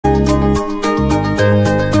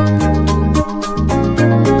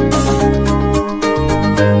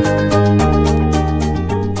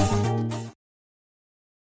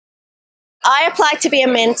to be a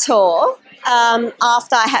mentor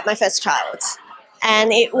after I had my first child.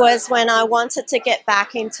 And it was when I wanted to get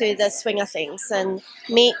back into the swing of things and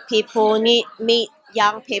meet people, meet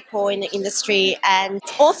young people in the industry, and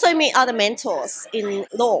also meet other mentors in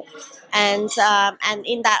law. And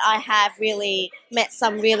in that, I have really met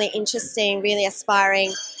some really interesting, really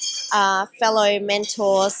aspiring fellow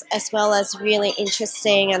mentors, as well as really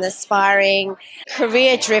interesting and aspiring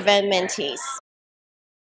career-driven mentees.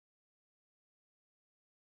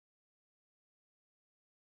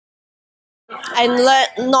 I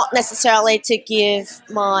learned not necessarily to give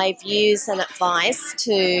my views and advice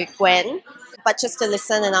to Gwen, but just to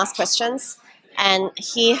listen and ask questions and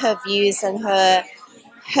hear her views and her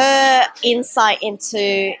insight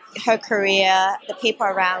into her career, the people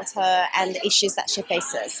around her, and the issues that she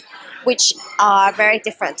faces, which are very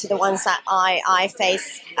different to the ones that I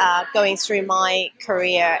face going through my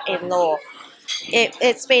career in law.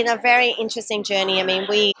 It's been a very interesting journey. I mean,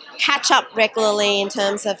 we catch up regularly in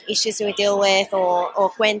terms of issues we deal with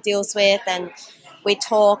or Gwen deals with, and we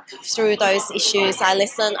talk through those issues.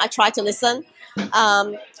 I try to listen.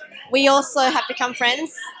 We also have become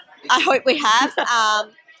friends. I hope we have.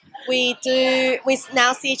 We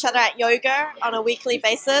now see each other at yoga on a weekly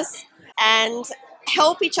basis and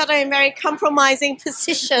help each other in very compromising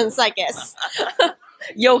positions, I guess.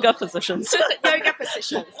 Yoga positions. Yoga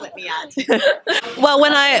positions, let me add. Well,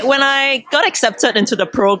 when I got accepted into the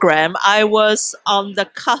program, I was on the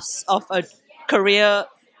cusp of a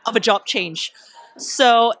job change.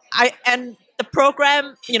 So the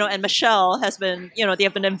program, and Michelle has been, they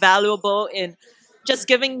have been invaluable in just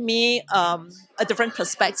giving me a different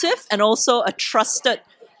perspective and also a trusted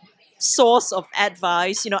source of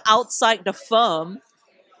advice, outside the firm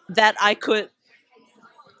that I could,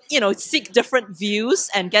 seek different views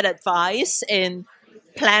and get advice in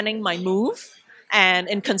planning my move and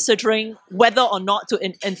in considering whether or not to,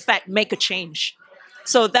 in fact, make a change.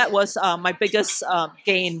 So that was my biggest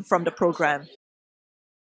gain from the program.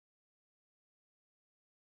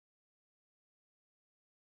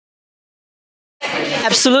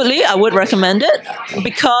 Absolutely, I would recommend it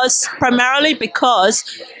primarily because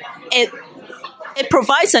it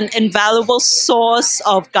provides an invaluable source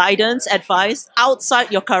of guidance, advice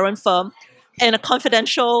outside your current firm in a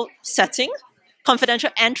confidential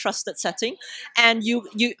and trusted setting. And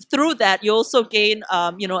you through that, you also gain,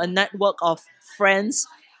 a network of friends,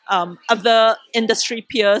 other industry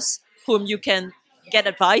peers whom you can get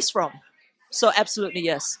advice from. So absolutely,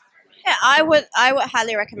 yes. Yeah, I would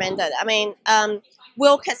highly recommend it. I mean,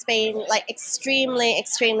 WILHK has been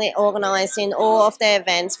extremely organized in all of their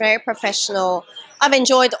events, very professional. I've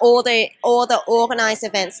enjoyed all the organized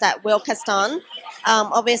events that WILHK has done,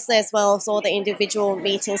 obviously, as well as all the individual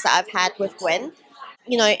meetings that I've had with Gwen.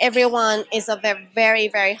 Everyone is of a very,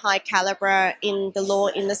 very high caliber in the law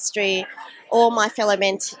industry. All my fellow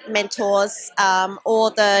mentors, all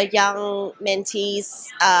the young mentees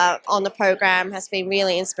on the program has been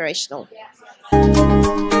really inspirational.